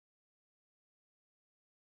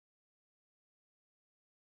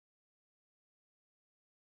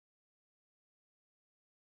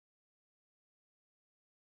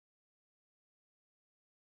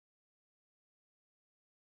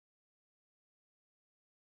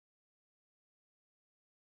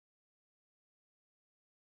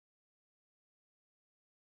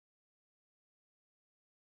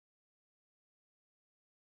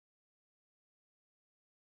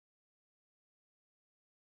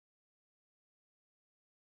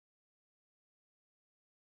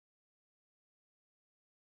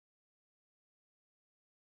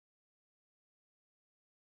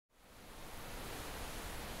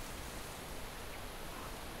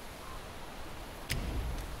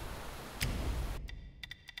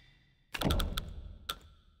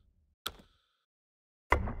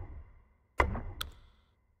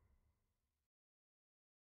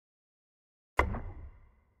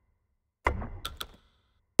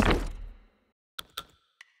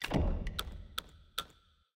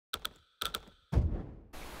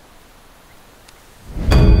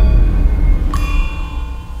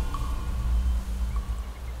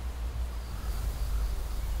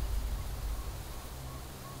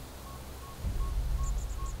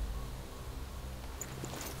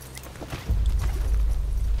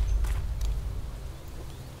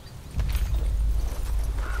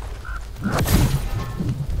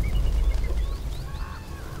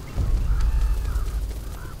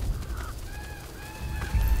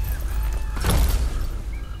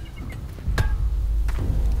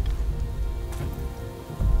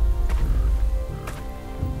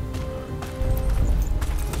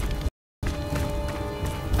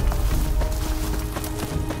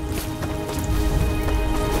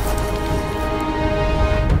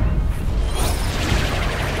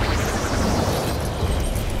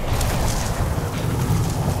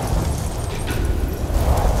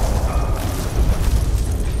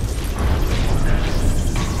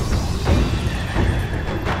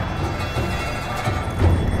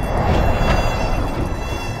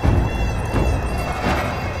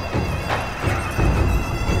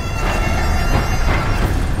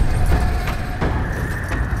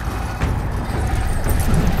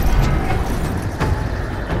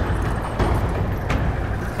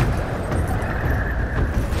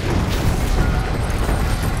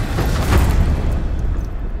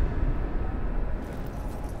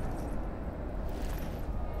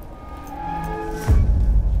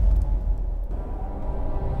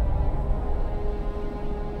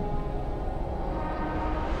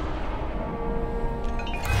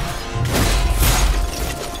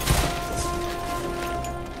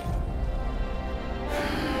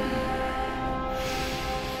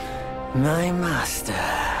My master.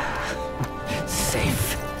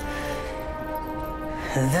 Safe.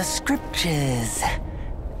 The scriptures.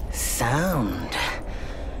 Sound.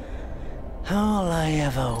 All I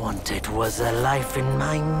ever wanted was a life in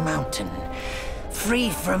my mountain,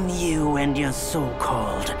 free from you and your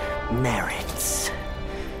so-called merits.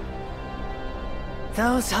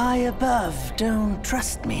 Those high above don't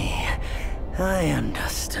trust me. I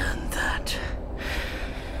understand that.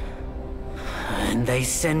 And they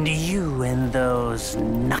send you and those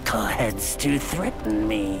knuckleheads to threaten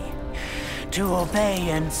me. To obey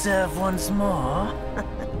and serve once more.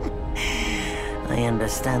 I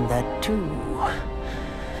understand that too.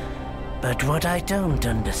 But what I don't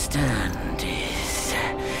understand is...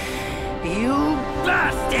 you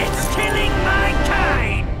bastards killing my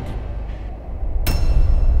kind!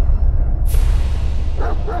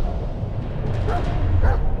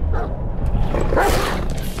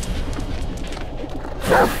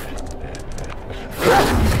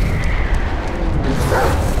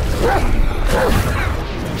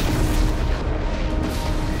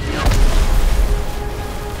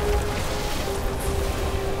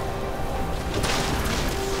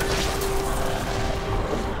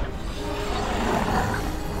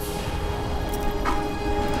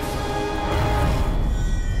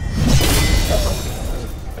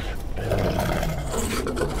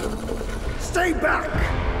 Stay back!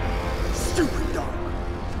 Stupid dog!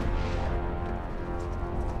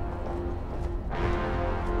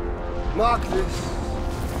 Mark this.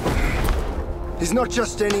 He's not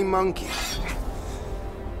just any monkey.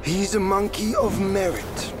 He's a monkey of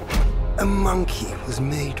merit. A monkey was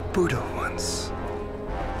made Buddha once.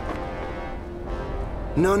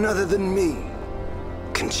 None other than me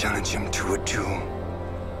can challenge him to a duel.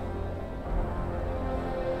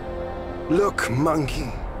 Look,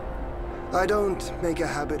 monkey. I don't make a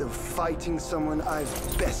habit of fighting someone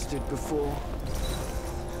I've bested before.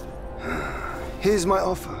 Here's my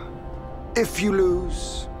offer. If you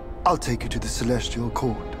lose, I'll take you to the Celestial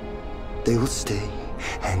Court. They will stay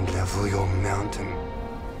and level your mountain.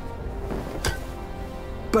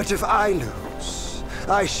 But if I lose,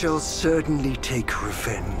 I shall certainly take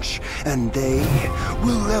revenge, and they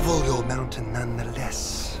will level your mountain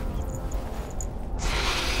nonetheless.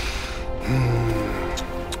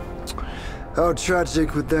 How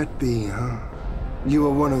tragic would that be, huh? You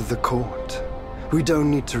are one of the court. We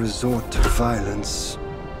don't need to resort to violence.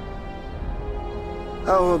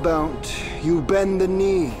 How about you bend the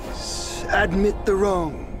knees, admit the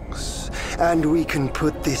wrongs, and we can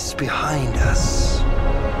put this behind us?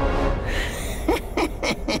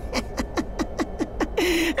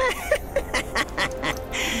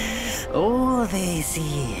 All these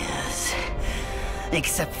years,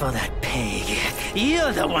 except for that pig,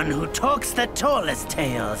 you're the one who talks the tallest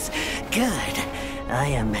tales. Good, I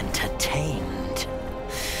am entertained.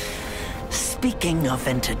 Speaking of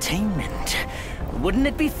entertainment, wouldn't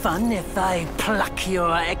it be fun if I pluck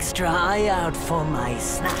your extra eye out for my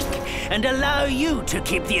snack and allow you to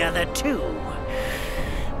keep the other two?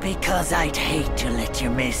 Because I'd hate to let you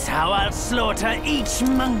miss how I'll slaughter each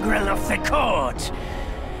mongrel of the court.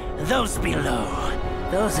 Those below,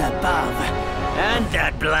 those above, and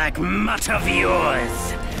that black mutt of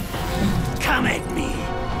yours. Come at me,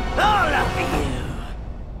 all of you.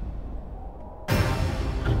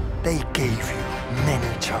 They gave you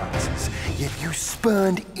many chances, yet you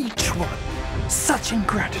spurned each one. Such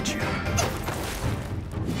ingratitude.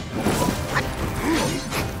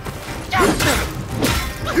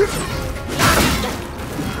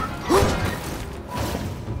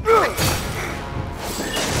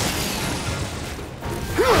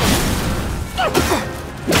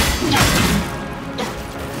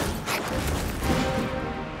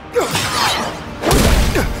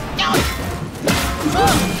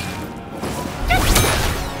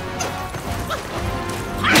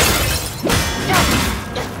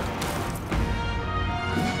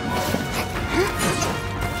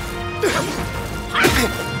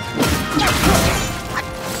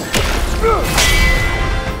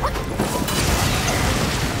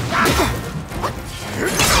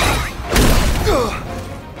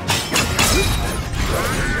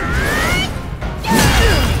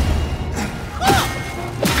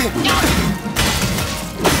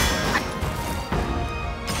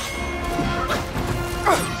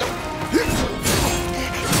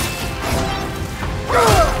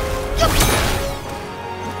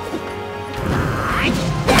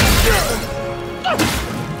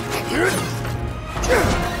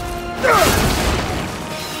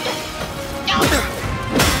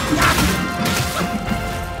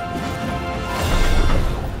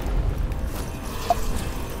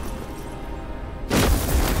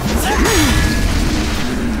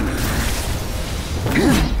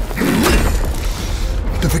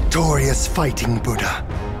 fighting Buddha.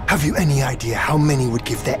 Have you any idea how many would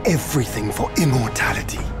give their everything for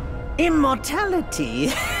immortality? Immortality?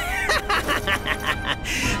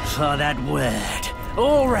 For that word,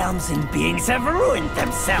 all realms and beings have ruined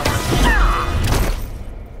themselves.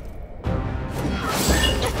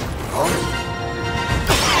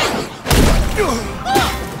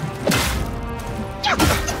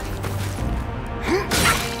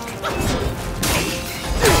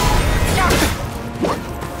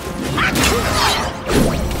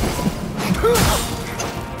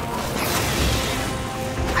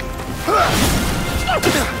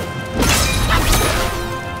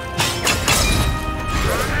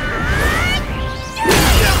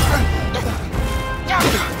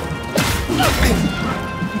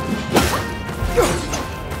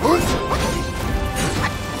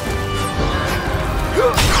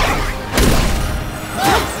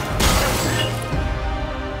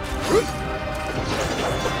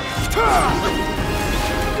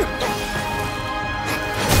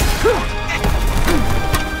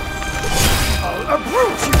 I'll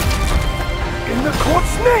uproot you! In the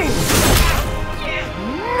court's name!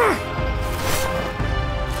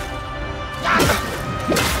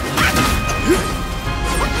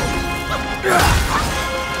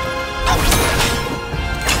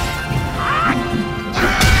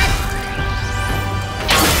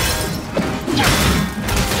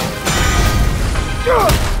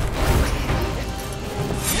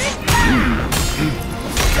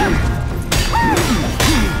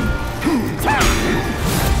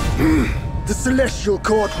 The Celestial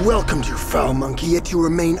Court welcomed you, foul monkey, yet you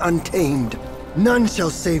remain untamed. None shall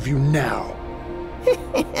save you now.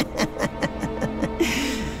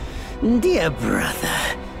 Dear brother,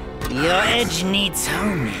 your edge needs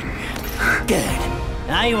honing. Good.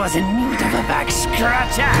 I was in need of a back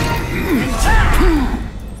scratcher.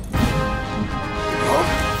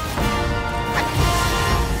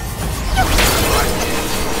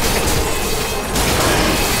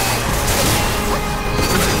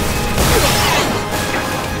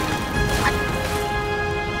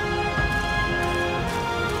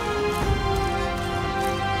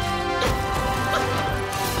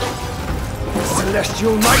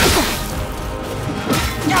 Celestial Knight!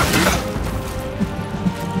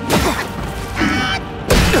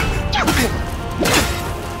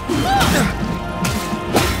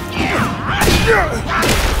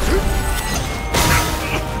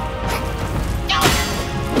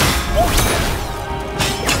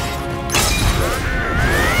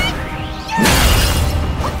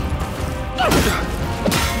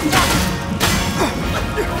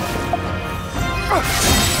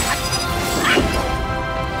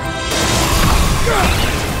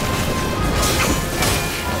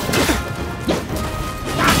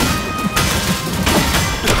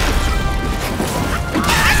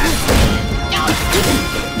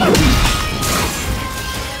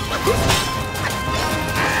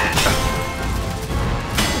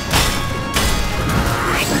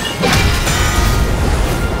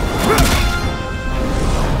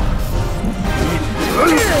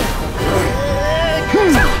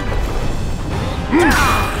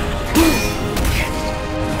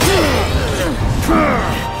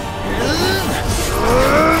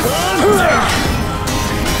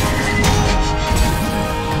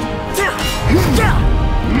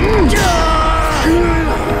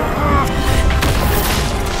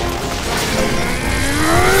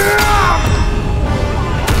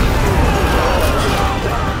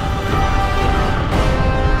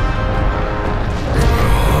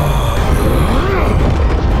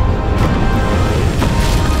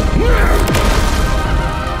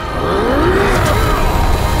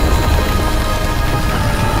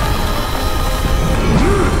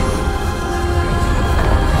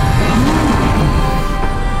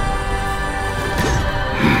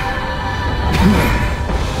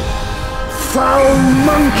 Foul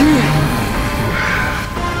monkey!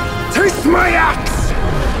 Taste my axe!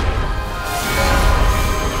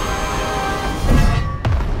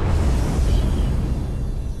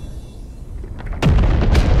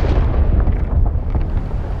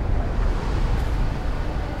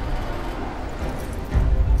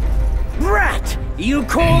 Rat! You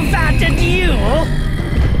call that a duel?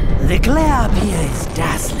 The glare up here is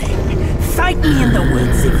dazzling. Fight me in the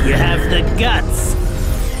woods if you have the guts.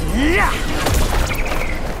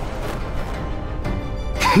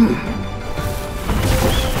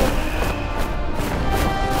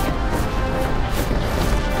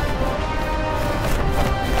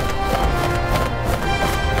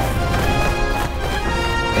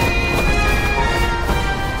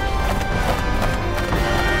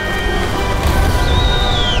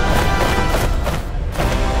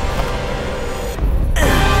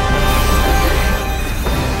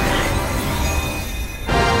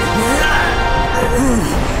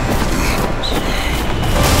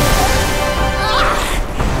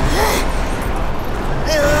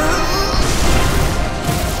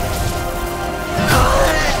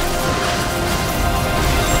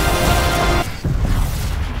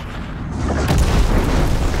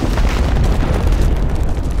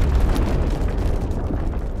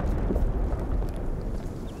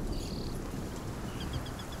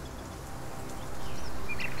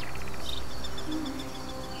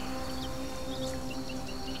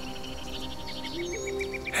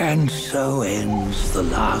 And so ends the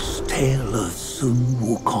last tale of Sun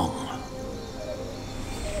Wukong.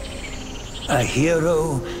 A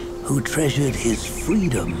hero who treasured his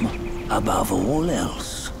freedom above all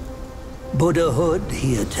else. Buddhahood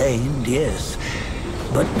he attained, yes,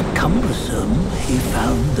 but cumbersome he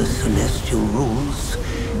found the celestial rules,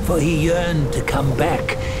 for he yearned to come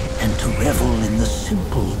back and to revel in the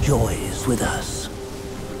simple joys with us.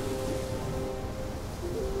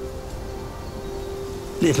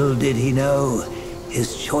 Little did he know,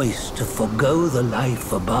 his choice to forgo the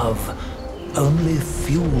life above only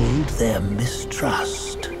fueled their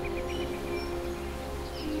mistrust.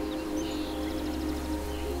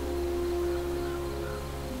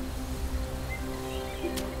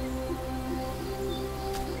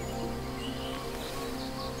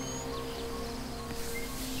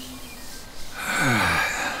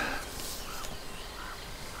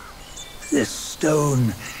 This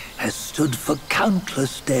stone has stood for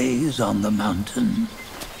countless days on the mountain.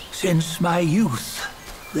 Since my youth,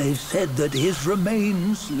 they've said that his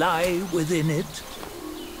remains lie within it.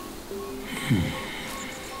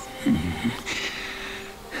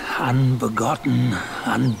 Unbegotten,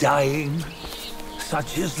 undying,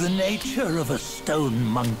 such is the nature of a stone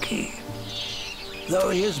monkey.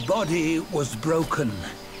 Though his body was broken,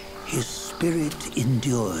 his spirit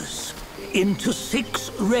endures. Into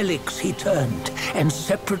 6 relics he turned, and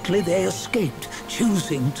separately they escaped,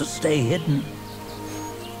 choosing to stay hidden.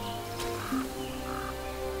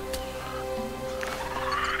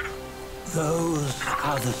 Those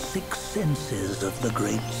are the 6 senses of the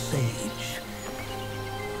great sage.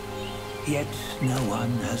 Yet no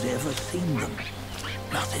one has ever seen them,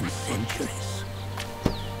 not in centuries.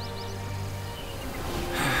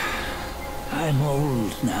 I'm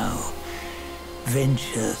old now.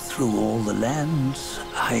 Venture through all the lands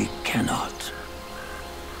I cannot.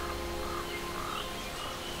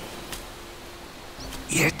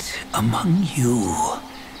 Yet among you,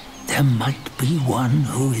 there might be one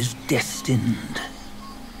who is destined.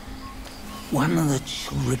 One that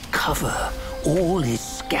shall recover all his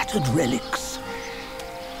scattered relics.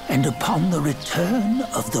 And upon the return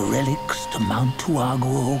of the relics to Mount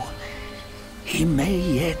Tuaguo, he may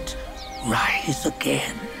yet rise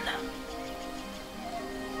again.